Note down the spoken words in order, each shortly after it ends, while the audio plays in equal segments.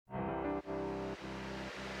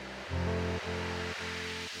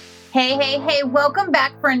Hey, welcome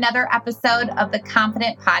back for another episode of the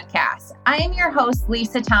Confident Podcast. I am your host,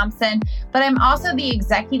 Lisa Thompson, but I'm also the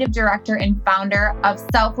executive director and founder of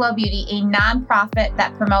Self Love Beauty, a nonprofit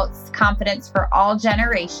that promotes confidence for all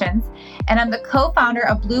generations. And I'm the co-founder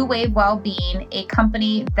of Blue Wave Wellbeing, a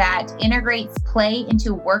company that integrates play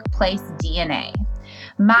into workplace DNA.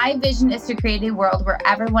 My vision is to create a world where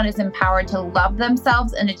everyone is empowered to love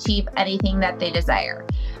themselves and achieve anything that they desire.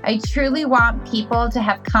 I truly want people to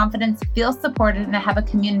have confidence, feel supported, and have a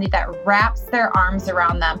community that wraps their arms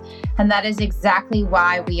around them. And that is exactly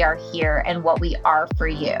why we are here and what we are for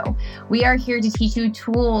you. We are here to teach you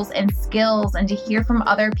tools and skills and to hear from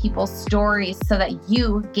other people's stories so that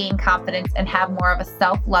you gain confidence and have more of a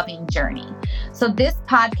self-loving journey. So this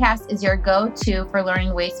podcast is your go-to for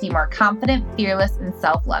learning ways to be more confident, fearless, and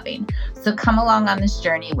self-loving. So come along on this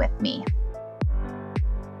journey with me.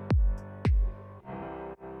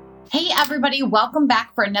 Hey everybody, welcome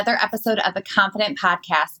back for another episode of the Confident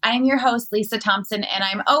Podcast. I am your host, Lisa Thompson, and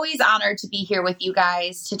I'm always honored to be here with you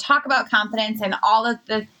guys to talk about confidence and all of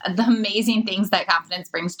the amazing things that confidence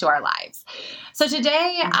brings to our lives. So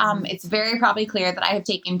today, it's very probably clear that I have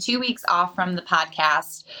taken 2 weeks off from the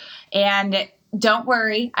podcast, and don't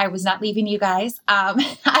worry, I was not leaving you guys.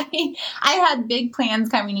 I had big plans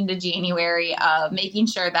coming into January of making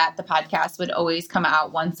sure that the podcast would always come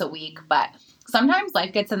out once a week, but sometimes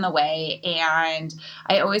life gets in the way, and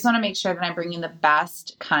I always want to make sure that I'm bringing the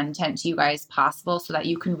best content to you guys possible so that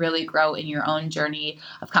you can really grow in your own journey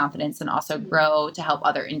of confidence and also grow to help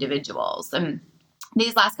other individuals. And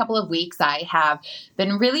these last couple of weeks, I have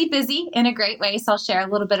been really busy in a great way, so I'll share a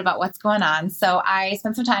little bit about what's going on. So I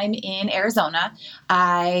spent some time in Arizona.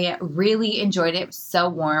 I really enjoyed it. It was so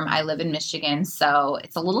warm. I live in Michigan, so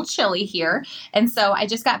it's a little chilly here. And so I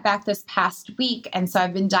just got back this past week, and so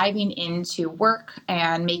I've been diving into work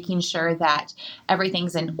and making sure that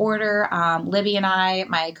everything's in order. Libby and I,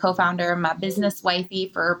 my co-founder, my business wifey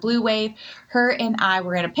for Blue Wave, her and I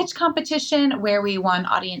were in a pitch competition where we won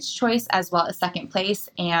audience choice as well as second place.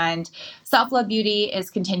 And Self Love Beauty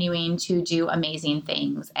is continuing to do amazing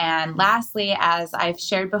things. And lastly, as I've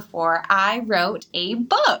shared before, I wrote a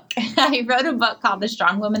book. I wrote a book called The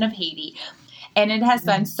Strong Woman of Haiti. And it has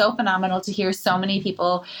been so phenomenal to hear so many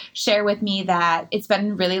people share with me that it's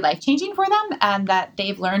been really life-changing for them and that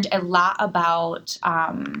they've learned a lot about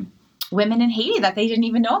women in Haiti that they didn't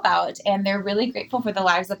even know about. And they're really grateful for the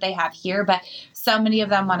lives that they have here. But so many of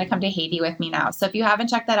them want to come to Haiti with me now. So if you haven't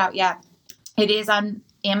checked that out yet, it is on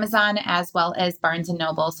Amazon as well as Barnes &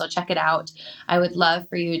 Noble, so check it out. I would love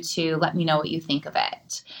for you to let me know what you think of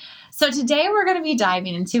it. So today we're going to be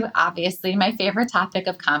diving into, obviously, my favorite topic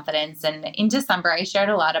of confidence. And in December, I shared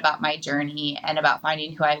a lot about my journey and about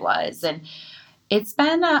finding who I was. And it's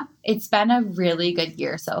been a really good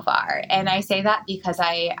year so far. And I say that because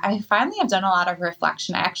I finally have done a lot of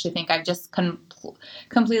reflection. I actually think I've just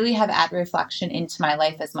completely have added reflection into my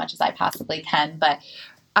life as much as I possibly can. But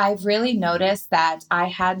I've really noticed that I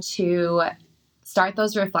had to start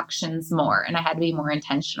those reflections more and I had to be more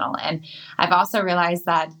intentional. And I've also realized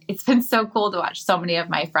that it's been so cool to watch so many of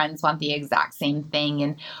my friends want the exact same thing.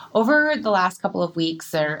 And over the last couple of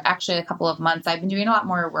weeks, or actually a couple of months, I've been doing a lot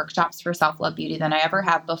more workshops for self-love beauty than I ever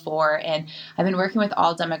have before. And I've been working with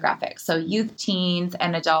all demographics, so youth, teens,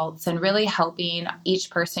 and adults, and really helping each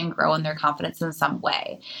person grow in their confidence in some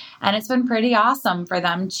way. And it's been pretty awesome for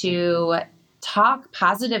them to talk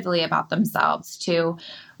positively about themselves, to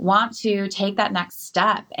want to take that next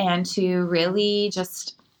step and to really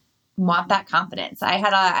just want that confidence. I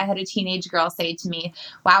had a teenage girl say to me,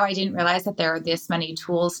 wow, I didn't realize that there are this many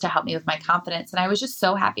tools to help me with my confidence. And I was just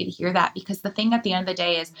so happy to hear that, because the thing at the end of the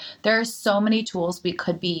day is there are so many tools we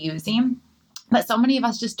could be using, but so many of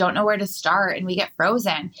us just don't know where to start and we get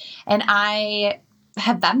frozen. And I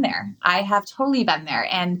have been there. I have totally been there.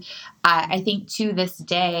 And I think to this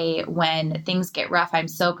day, when things get rough, I'm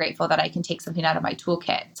so grateful that I can take something out of my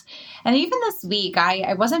toolkit. And even this week,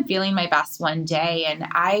 I wasn't feeling my best one day. And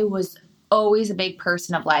I was always a big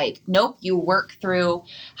person of like, nope, you work through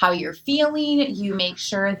how you're feeling. You make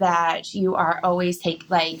sure that you are always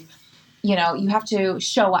you have to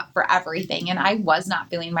show up for everything. And I was not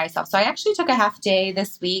feeling myself. So I actually took a half day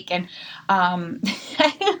this week and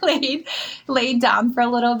I laid down for a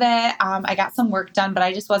little bit. I got some work done, but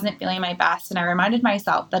I just wasn't feeling my best. And I reminded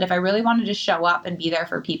myself that if I really wanted to show up and be there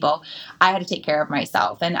for people, I had to take care of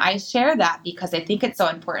myself. And I share that because I think it's so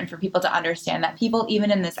important for people to understand that people,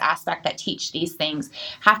 even in this aspect that teach these things,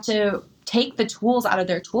 have to take the tools out of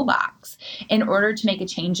their toolbox in order to make a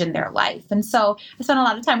change in their life. And so I spent a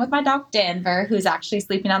lot of time with my dog, Denver, who's actually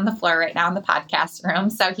sleeping on the floor right now in the podcast room.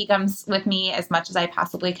 So he comes with me as much as I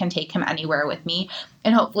possibly can take him anywhere with me.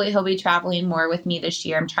 And hopefully he'll be traveling more with me this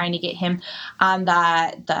year. I'm trying to get him on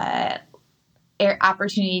the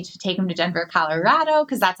opportunity to take him to Denver, Colorado,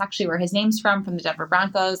 because that's actually where his name's from the Denver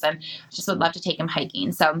Broncos. And just would love to take him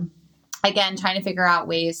hiking. So again, trying to figure out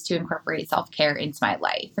ways to incorporate self-care into my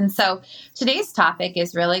life. And so today's topic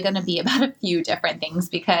is really going to be about a few different things,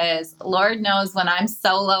 because Lord knows when I'm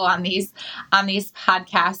solo on these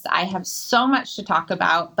podcasts, I have so much to talk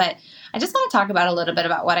about, but I just want to talk about a little bit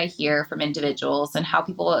about what I hear from individuals and how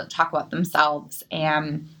people talk about themselves.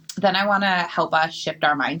 And then I want to help us shift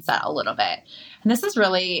our mindset a little bit. And this is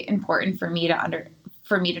really important for me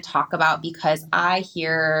to talk about, because I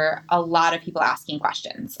hear a lot of people asking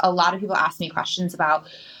questions. A lot of people ask me questions about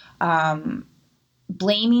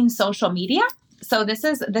blaming social media. So this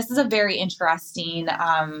is a very interesting,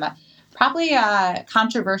 probably a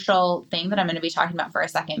controversial thing that I'm going to be talking about for a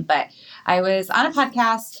second. But I was on a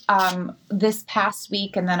podcast this past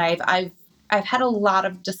week, and then I've had a lot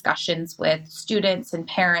of discussions with students and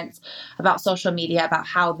parents about social media, about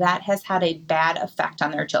how that has had a bad effect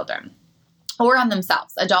on their children. Or on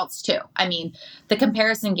themselves, adults too. I mean, the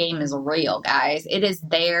comparison game is real, guys. It is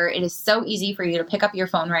there. It is so easy for you to pick up your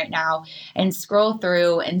phone right now and scroll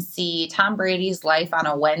through and see Tom Brady's life on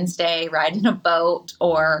a Wednesday, riding a boat,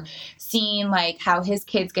 or seeing like how his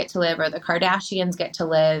kids get to live, or the Kardashians get to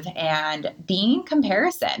live, and being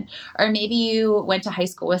comparison. Or maybe you went to high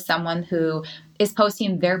school with someone who is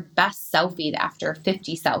posting their best selfie after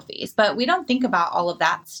 50 selfies. But we don't think about all of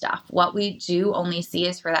that stuff. What we do only see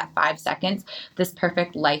is for that 5 seconds, this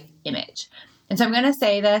perfect life image. And so I'm going to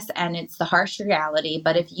say this, and it's the harsh reality,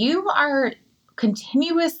 but if you are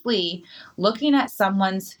continuously looking at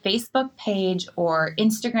someone's Facebook page or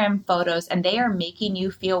Instagram photos and they are making you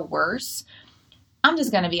feel worse, I'm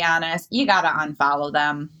just going to be honest, you got to unfollow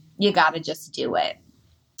them. You got to just do it.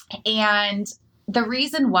 And the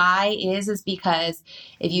reason why is because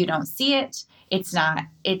if you don't see it,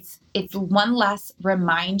 it's one less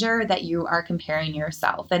reminder that you are comparing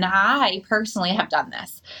yourself. And I personally have done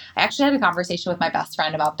this. I actually had a conversation with my best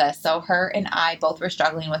friend about this. So her and I both were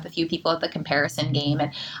struggling with a few people at the comparison game.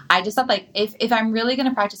 And I just thought, like, if I'm really going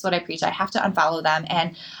to practice what I preach, I have to unfollow them.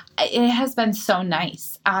 And it has been so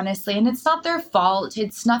nice, honestly. And it's not their fault.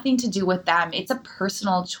 It's nothing to do with them. It's a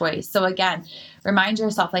personal choice. So again, remind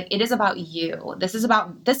yourself, like, it is about you. This was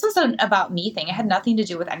an about me thing. It had nothing to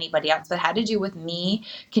do with anybody else, but it had to do with me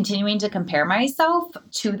continuing to compare myself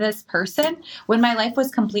to this person when my life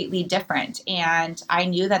was completely different. And I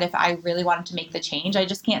knew that if I really wanted to make the change, I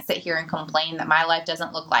just can't sit here and complain that my life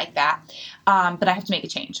doesn't look like that. But I have to make a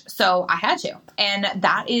change. So I had to. And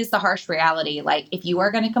that is the harsh reality. Like, if you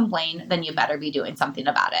are going to complain, then you better be doing something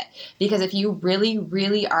about it. Because if you really,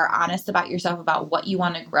 really are honest about yourself, about what you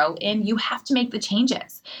want to grow in, you have to make the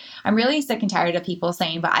changes. I'm really sick and tired of people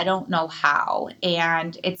saying, but I don't know how.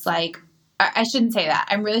 And it's like, I shouldn't say that.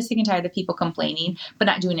 I'm really sick and tired of people complaining, but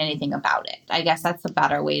not doing anything about it. I guess that's a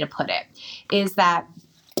better way to put it, is that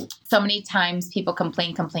so many times people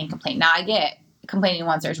complain. Now I get complaining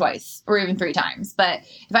once or twice or even 3 times. But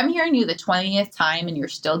if I'm hearing you the 20th time and you're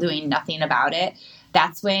still doing nothing about it,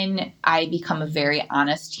 that's when I become a very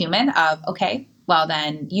honest human of, okay, well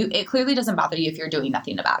then it clearly doesn't bother you if you're doing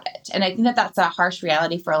nothing about it. And I think that that's a harsh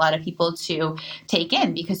reality for a lot of people to take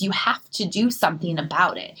in, because you have to do something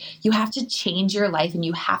about it. You have to change your life, and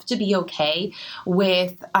you have to be okay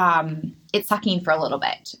with it sucking for a little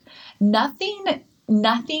bit.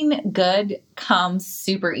 Nothing good comes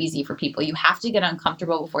super easy for people. You have to get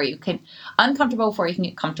uncomfortable before you can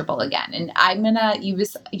get comfortable again. And I'm going to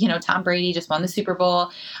use, Tom Brady just won the Super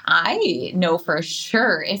Bowl. I know for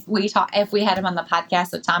sure if we had him on the podcast,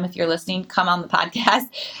 so Tom, if you're listening, come on the podcast,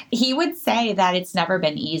 he would say that it's never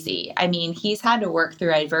been easy. I mean, he's had to work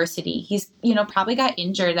through adversity. He's, probably got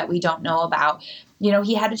injured that we don't know about.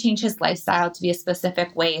 He had to change his lifestyle to be a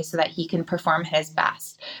specific way so that he can perform his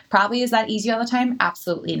best. Probably is that easy all the time?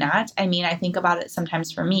 Absolutely not. I mean, I think about it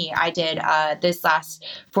sometimes for me. I did this last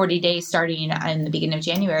 40 days starting in the beginning of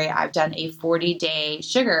January. I've done a 40-day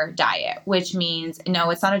sugar diet, which means,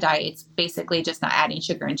 no, it's not a diet. It's basically just not adding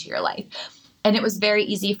sugar into your life. And it was very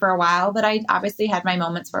easy for a while, but I obviously had my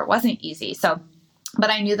moments where it wasn't easy. But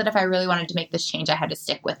I knew that if I really wanted to make this change, I had to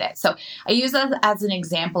stick with it. So I use that as an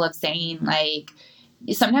example of saying, like,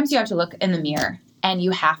 sometimes you have to look in the mirror and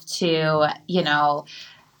you have to,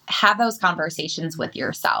 have those conversations with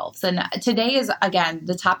yourselves. And today is, again,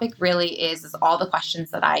 the topic really is all the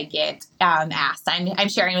questions that I get asked. I'm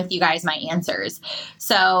sharing with you guys my answers.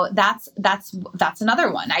 So that's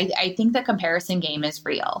another one. I think the comparison game is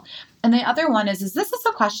real. And the other one is this is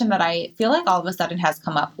a question that I feel like all of a sudden has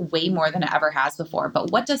come up way more than it ever has before.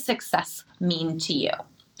 But what does success mean to you?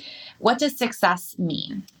 What does success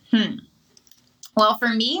mean? Well, for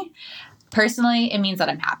me, personally, it means that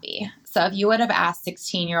I'm happy. So if you would have asked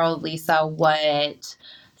 16-year-old Lisa what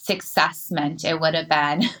success meant, it would have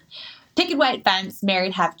been picket white fence,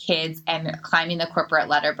 married, have kids, and climbing the corporate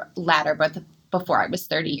ladder before I was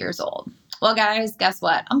 30 years old. Well, guys, guess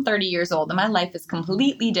what? I'm 30 years old and my life is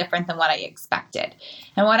completely different than what I expected.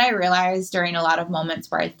 And what I realized during a lot of moments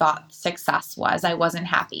where I thought success was, I wasn't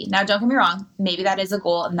happy. Now, don't get me wrong. Maybe that is a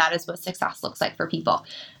goal and that is what success looks like for people.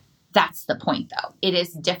 That's the point, though. It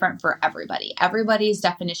is different for everybody. Everybody's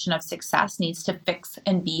definition of success needs to fix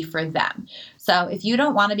and be for them. So if you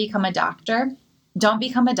don't want to become a doctor, don't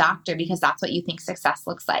become a doctor because that's what you think success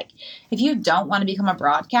looks like. If you don't want to become a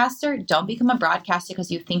broadcaster, don't become a broadcaster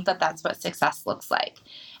because you think that that's what success looks like.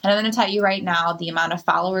 And I'm going to tell you right now, the amount of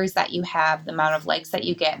followers that you have, the amount of likes that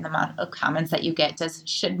you get, and the amount of comments that you get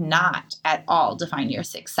should not at all define your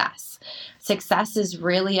success. Success is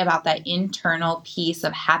really about that internal piece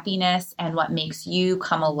of happiness and what makes you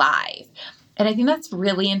come alive. And I think that's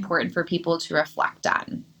really important for people to reflect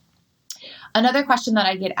on. Another question that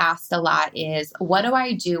I get asked a lot is, what do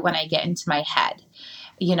I do when I get into my head?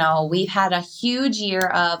 You know, we've had a huge year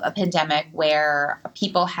of a pandemic where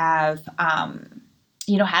people have,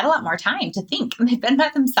 had a lot more time to think. And they've been by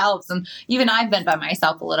themselves. And even I've been by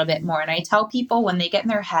myself a little bit more. And I tell people when they get in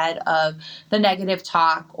their head of the negative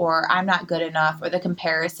talk or I'm not good enough or the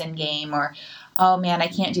comparison game or, oh man, I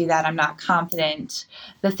can't do that, I'm not confident.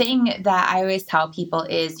 The thing that I always tell people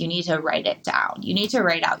is you need to write it down. You need to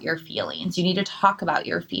write out your feelings. You need to talk about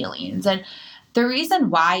your feelings. And the reason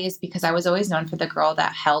why is because I was always known for the girl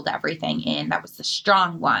that held everything in, that was the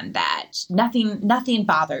strong one, that nothing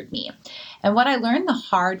bothered me. And what I learned the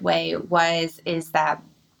hard way is that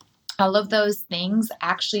all of those things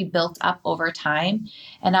actually built up over time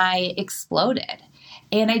and I exploded.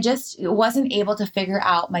 And I just wasn't able to figure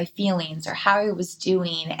out my feelings or how I was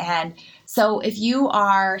doing. And so if you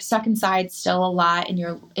are stuck inside still a lot in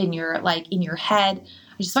your head,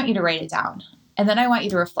 I just want you to write it down. And then I want you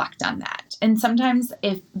to reflect on that. And sometimes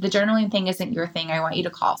if the journaling thing isn't your thing, I want you to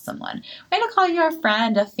call someone. I want to call your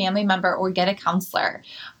friend, a family member, or get a counselor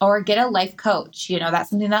or get a life coach. You know, that's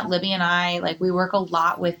something that Libby and I, we work a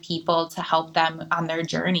lot with people to help them on their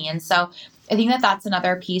journey. And so I think that that's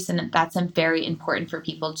another piece, and that's very important for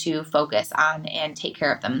people to focus on and take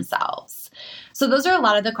care of themselves. So those are a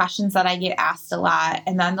lot of the questions that I get asked a lot.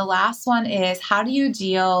 And then the last one is, how do you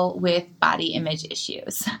deal with body image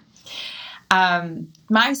issues?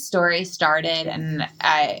 My story started, and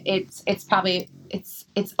it's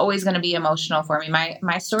always going to be emotional for me.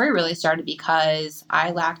 My story really started because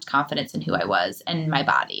I lacked confidence in who I was and my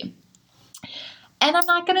body. And I'm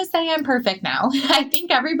not going to say I'm perfect now. I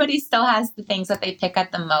think everybody still has the things that they pick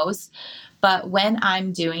at the most. But when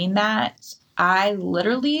I'm doing that, I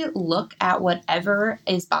literally look at whatever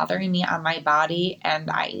is bothering me on my body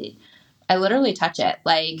and I literally touch it.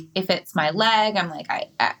 Like if it's my leg, I'm like,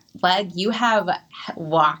 leg, you have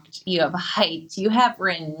walked, you have hiked, you have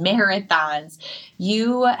ridden marathons,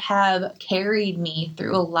 you have carried me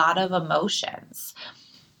through a lot of emotions.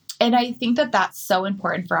 And I think that that's so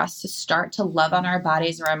important for us to start to love on our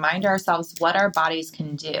bodies and remind ourselves what our bodies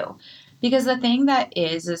can do. Because the thing that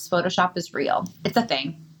is Photoshop is real. It's a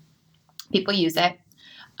thing. People use it.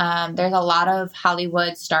 There's a lot of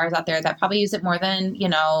Hollywood stars out there that probably use it more than,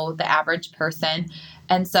 the average person.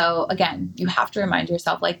 And so again, you have to remind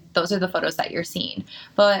yourself, those are the photos that you're seeing.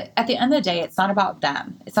 But at the end of the day, it's not about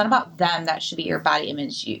them. It's not about them that should be your body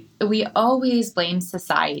image. We always blame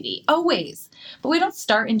society, always. But we don't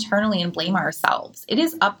start internally and blame ourselves. It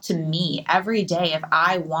is up to me every day if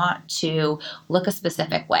I want to look a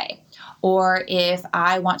specific way or if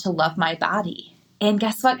I want to love my body. And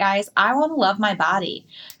guess what, guys? I want to love my body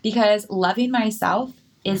because loving myself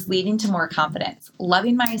is leading to more confidence.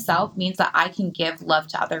 Loving myself means that I can give love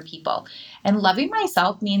to other people. And loving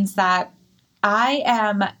myself means that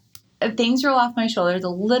things roll off my shoulders a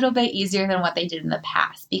little bit easier than what they did in the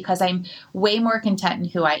past because I'm way more content in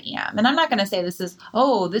who I am. And I'm not going to say this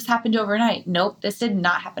happened overnight. Nope, this did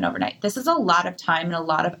not happen overnight. This is a lot of time and a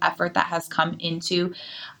lot of effort that has come into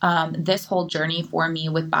this whole journey for me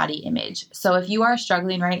with body image. So if you are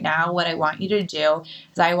struggling right now, what I want you to do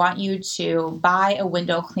is I want you to buy a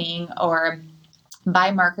window cling or buy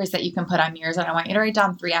markers that you can put on mirrors, and I want you to write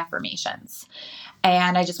down 3 affirmations.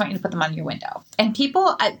 And I just want you to put them on your window. And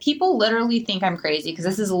people literally think I'm crazy because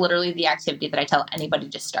this is literally the activity that I tell anybody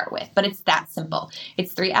to start with. But it's that simple.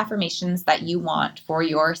 It's 3 affirmations that you want for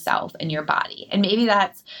yourself and your body. And maybe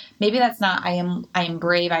that's not I am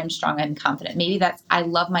brave, I'm strong, I'm confident. Maybe that's I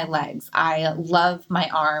love my legs, I love my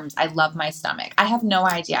arms, I love my stomach. I have no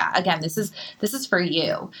idea. Again, this is for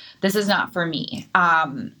you. This is not for me.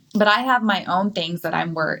 But I have my own things that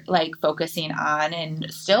I'm focusing on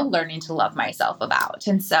and still learning to love myself about.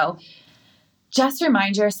 And so just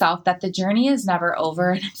remind yourself that the journey is never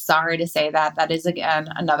over. And I'm sorry to say that. That is, again,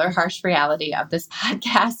 another harsh reality of this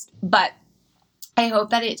podcast. But I hope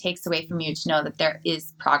that it takes away from you to know that there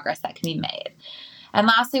is progress that can be made. And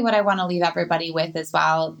lastly, what I want to leave everybody with as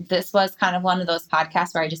well, this was kind of one of those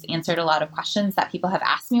podcasts where I just answered a lot of questions that people have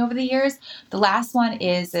asked me over the years. The last one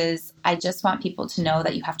is I just want people to know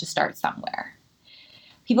that you have to start somewhere.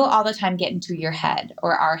 People all the time get into your head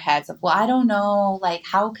or our heads of, well, I don't know, like,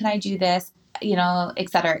 how can I do this, et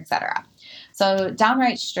cetera, et cetera. So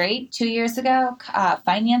downright straight, 2 years ago,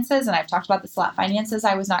 finances, and I've talked about this a lot, finances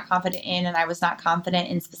I was not confident in, and I was not confident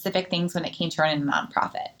in specific things when it came to running a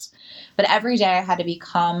nonprofit. But every day I had to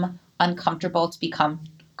become uncomfortable to become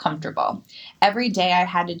comfortable. Every day I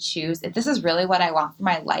had to choose, if this is really what I want for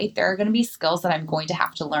my life, there are going to be skills that I'm going to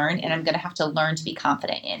have to learn, and I'm going to have to learn to be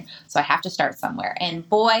confident in. So I have to start somewhere. And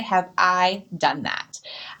boy, have I done that.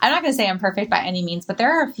 I'm not going to say I'm perfect by any means, but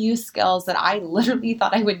there are a few skills that I literally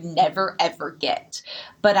thought I would never, ever get.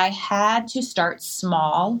 But I had to start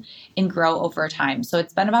small and grow over time. So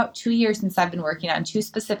it's been about 2 years since I've been working on 2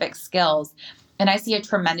 specific skills. And I see a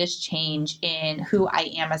tremendous change in who I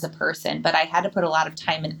am as a person, but I had to put a lot of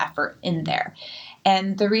time and effort in there.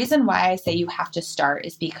 And the reason why I say you have to start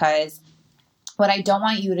is because what I don't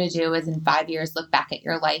want you to do is in 5 years look back at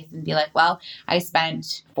your life and be like, well, I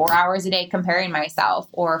spent 4 hours a day comparing myself,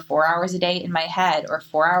 or 4 hours a day in my head, or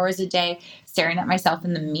 4 hours a day staring at myself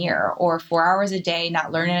in the mirror, or 4 hours a day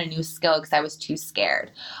not learning a new skill because I was too scared.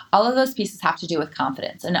 All of those pieces have to do with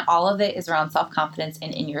confidence, and all of it is around self-confidence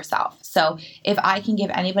and in yourself. So if I can give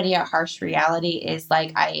anybody a harsh reality is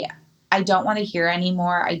like, I don't want to hear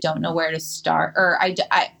anymore. I don't know where to start, or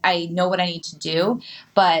I know what I need to do,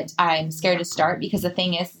 but I'm scared to start because the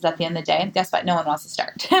thing is at the end of the day, guess what? No one wants to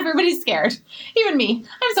start. Everybody's scared. Even me.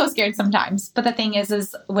 I'm so scared sometimes. But the thing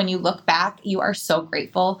is when you look back, you are so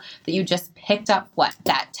grateful that you just picked up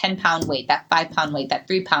that 10-pound weight, that 5-pound weight, that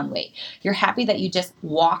 3-pound weight. You're happy that you just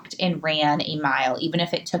walked and ran a mile, even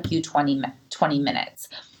if it took you 20 minutes.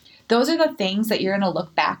 Those are the things that you're going to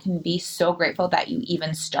look back and be so grateful that you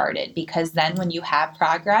even started, because then when you have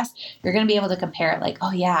progress, you're going to be able to compare it like,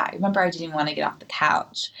 oh yeah, I remember I didn't even want to get off the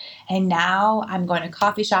couch. And now I'm going to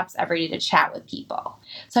coffee shops every day to chat with people.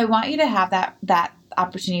 So I want you to have that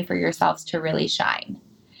opportunity for yourselves to really shine.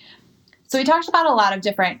 So we talked about a lot of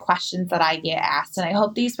different questions that I get asked, and I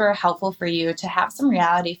hope these were helpful for you to have some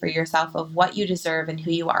reality for yourself of what you deserve and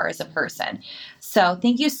who you are as a person. So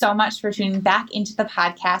thank you so much for tuning back into the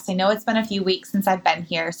podcast. I know it's been a few weeks since I've been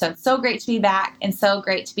here, so it's so great to be back and so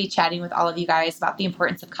great to be chatting with all of you guys about the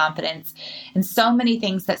importance of confidence and so many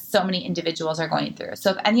things that so many individuals are going through.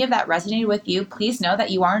 So if any of that resonated with you, please know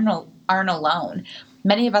that you aren't alone.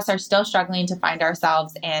 Many of us are still struggling to find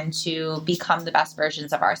ourselves and to become the best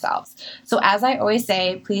versions of ourselves. So as I always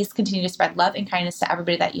say, please continue to spread love and kindness to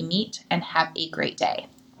everybody that you meet, and have a great day.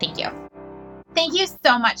 Thank you. Thank you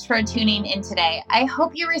so much for tuning in today. I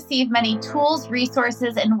hope you receive many tools,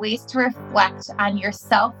 resources, and ways to reflect on your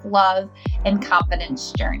self-love and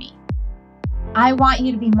confidence journey. I want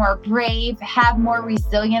you to be more brave, have more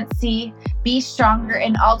resiliency, be stronger,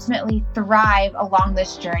 and ultimately thrive along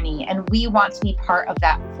this journey. And we want to be part of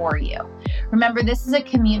that for you. Remember, this is a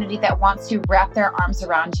community that wants to wrap their arms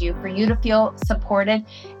around you for you to feel supported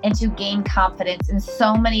and to gain confidence in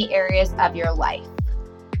so many areas of your life.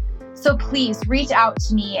 So please reach out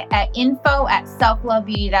to me at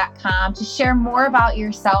info@selflovebeauty.com to share more about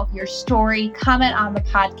yourself, your story, comment on the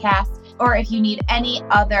podcast, or if you need any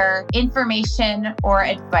other information or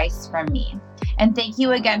advice from me. And thank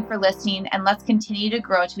you again for listening, and let's continue to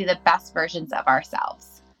grow to be the best versions of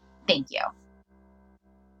ourselves. Thank you.